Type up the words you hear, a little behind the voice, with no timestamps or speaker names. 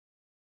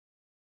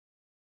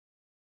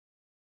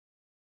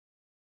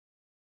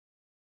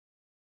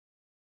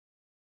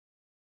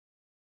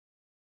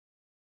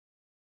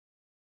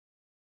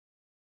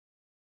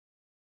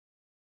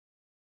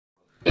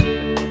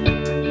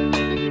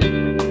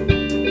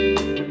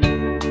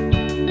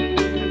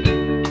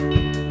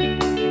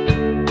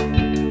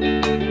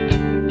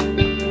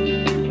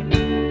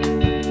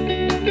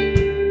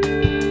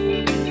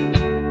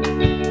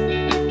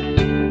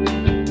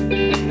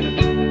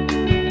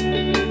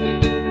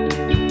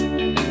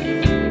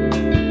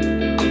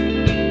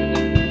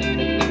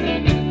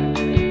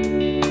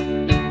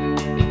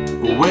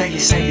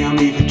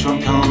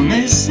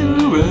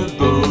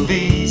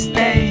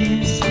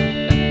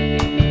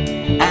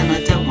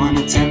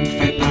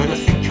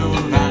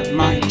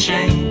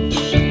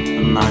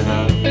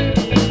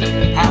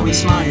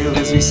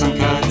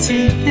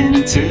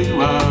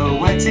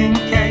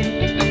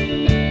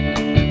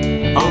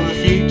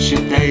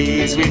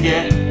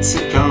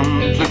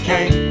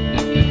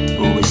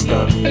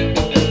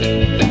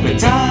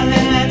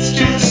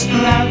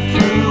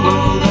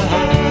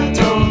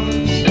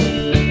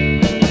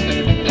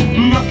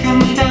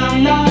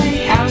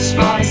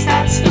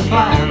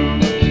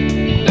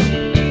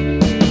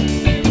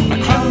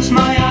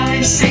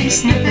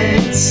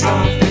snippets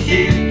of the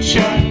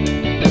future.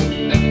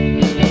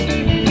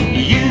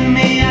 You,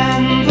 me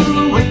and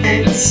the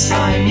whippets,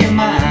 I'm your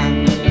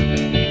man.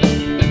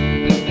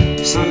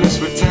 So let's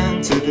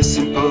return to the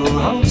simple,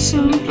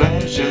 wholesome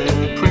pleasure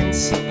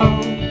principle.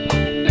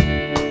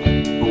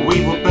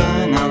 We will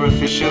burn our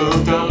official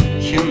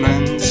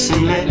documents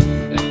and live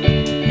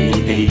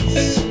in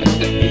peace.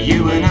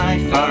 You and I,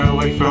 far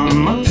away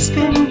from most,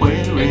 and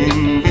we're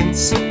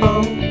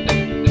invincible.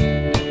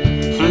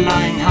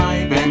 Flying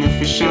high,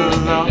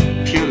 beneficial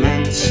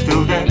opulence,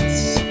 till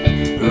death's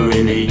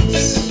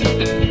release.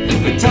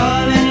 But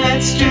darling,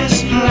 let's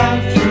just plow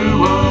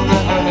through all the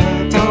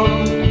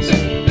hurdles.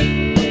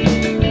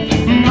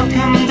 Knock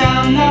them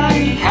down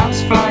like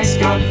houseflies,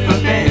 God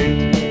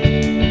forbid.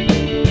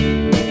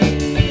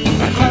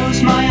 I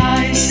close my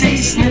eyes, see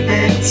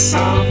snippets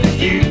of the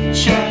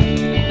future.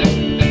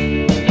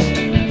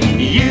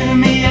 You,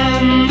 me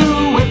and the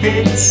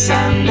whippets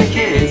and the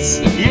kids.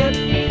 Yep,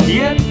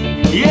 yep,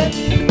 yep.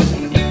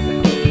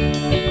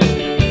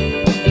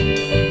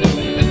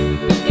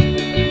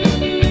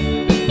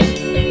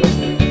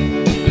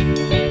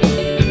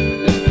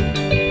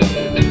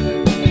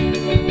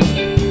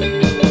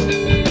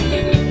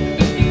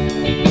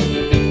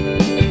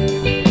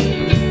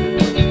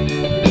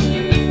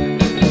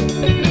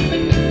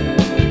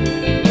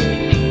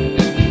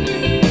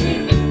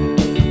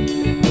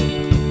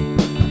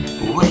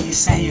 You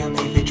say I'm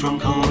either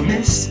drunk or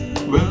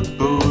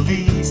miserable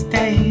these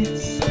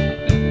days,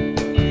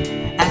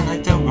 and I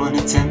don't want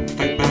to tempt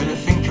fate, but I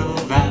think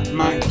all that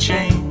might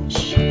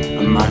change.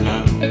 My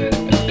love,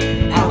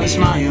 how we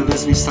smile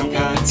as we sunk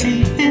our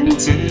teeth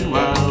into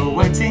our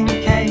wedding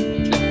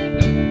cake.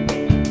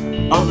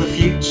 All the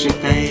future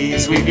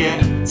days we've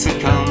yet to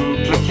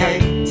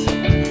complicate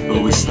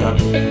with stuff.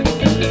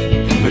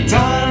 But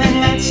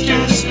darling, let's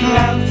just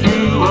plow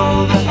through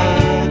all the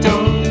hurdles.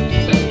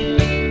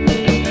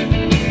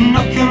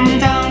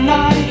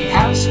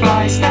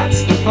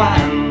 That's the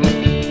plan.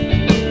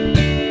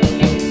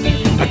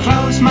 I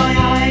close my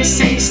eyes,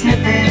 see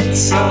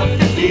snippets of